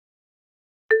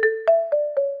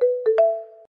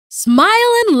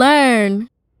Smile and learn.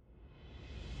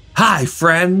 Hi,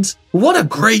 friends! What a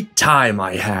great time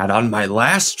I had on my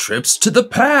last trips to the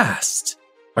past!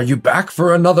 Are you back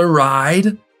for another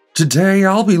ride? Today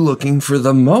I'll be looking for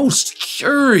the most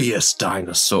curious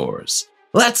dinosaurs.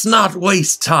 Let's not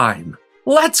waste time.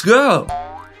 Let's go!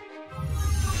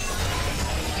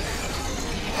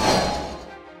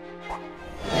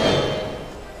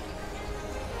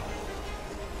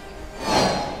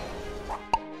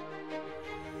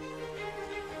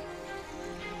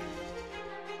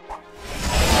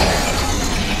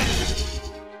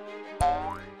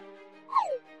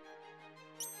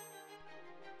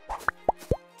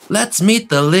 Let's meet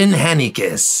the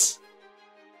Linhenykus.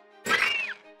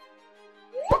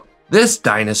 This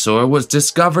dinosaur was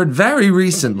discovered very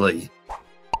recently.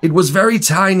 It was very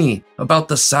tiny, about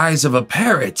the size of a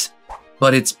parrot,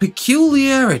 but its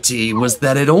peculiarity was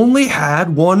that it only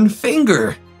had one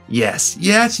finger. Yes,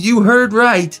 you heard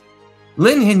right.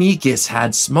 Linhenykus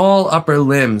had small upper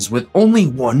limbs with only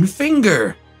one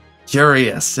finger.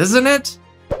 Curious, isn't it?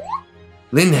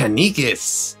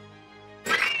 Linhenykus.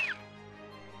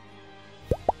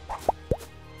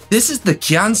 This is the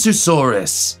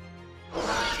Qianzhousaurus.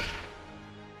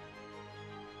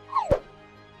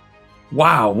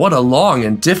 Wow, what a long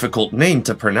and difficult name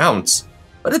to pronounce.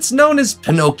 But it's known as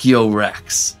Pinocchio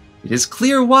Rex. It is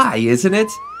clear why, isn't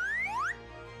it?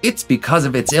 It's because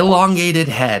of its elongated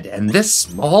head and this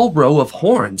small row of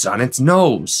horns on its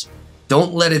nose.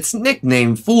 Don't let its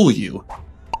nickname fool you.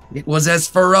 It was as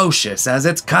ferocious as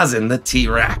its cousin, the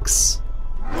T-Rex.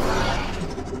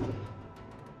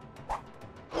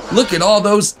 Look at all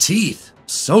those teeth.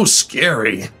 So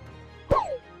scary.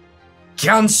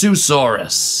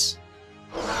 Qianzhousaurus.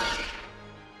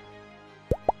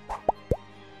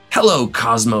 Hello,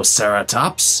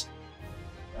 Cosmoceratops.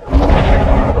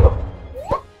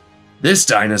 This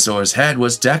dinosaur's head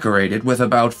was decorated with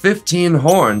about 15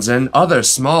 horns and other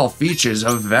small features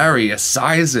of various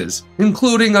sizes,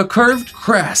 including a curved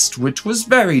crest, which was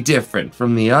very different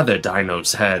from the other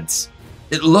dinos' heads.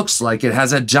 It looks like it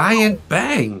has a giant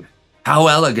bang. How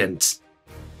elegant.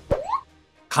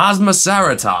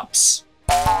 Cosmoceratops.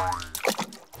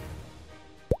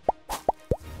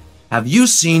 Have you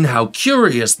seen how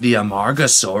curious the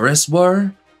Amargasaurus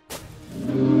were?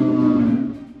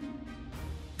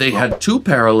 They had 2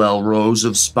 parallel rows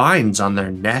of spines on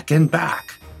their neck and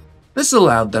back. This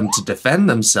allowed them to defend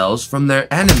themselves from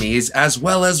their enemies as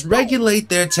well as regulate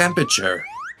their temperature.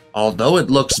 Although it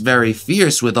looks very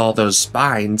fierce with all those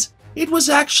spines, it was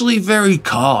actually very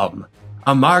calm.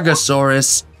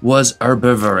 Amargasaurus was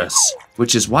herbivorous,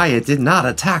 which is why it did not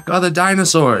attack other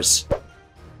dinosaurs.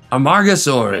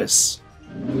 Amargasaurus.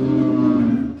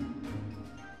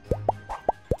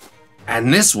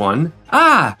 And this one,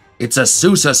 it's a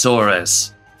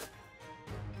Sousasaurus.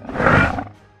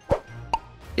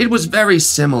 It was very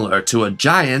similar to a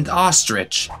giant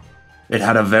ostrich. It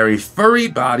had a very furry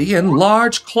body and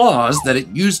large claws that it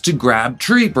used to grab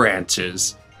tree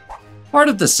branches. Part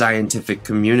of the scientific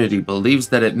community believes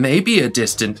that it may be a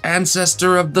distant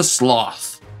ancestor of the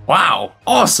sloth. Wow,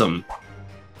 awesome!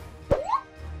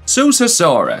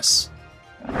 Sousasaurus.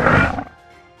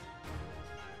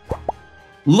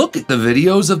 Look at the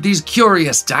videos of these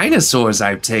curious dinosaurs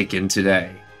I've taken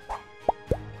today.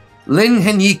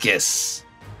 Linhenykus.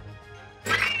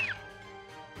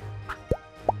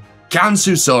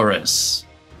 Qianzhousaurus.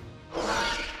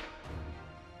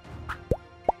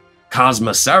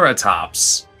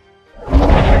 Cosmoceratops.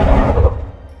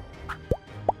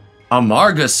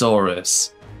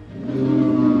 Amargasaurus.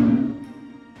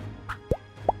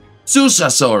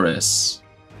 Sousasaurus.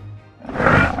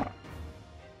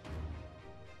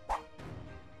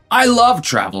 I love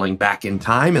traveling back in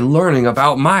time and learning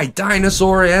about my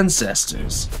dinosaur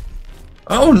ancestors.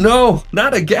 Oh no,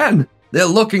 not again! They're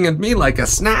looking at me like a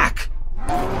snack.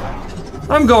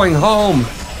 I'm going home.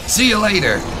 See you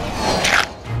later.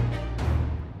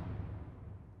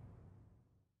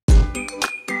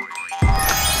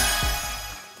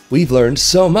 We've learned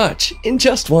so much in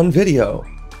just one video.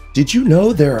 Did you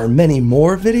know there are many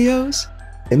more videos?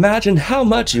 Imagine how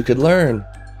much you could learn.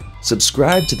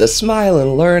 Subscribe to the Smile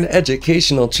and Learn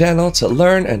educational channel to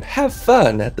learn and have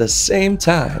fun at the same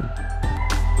time.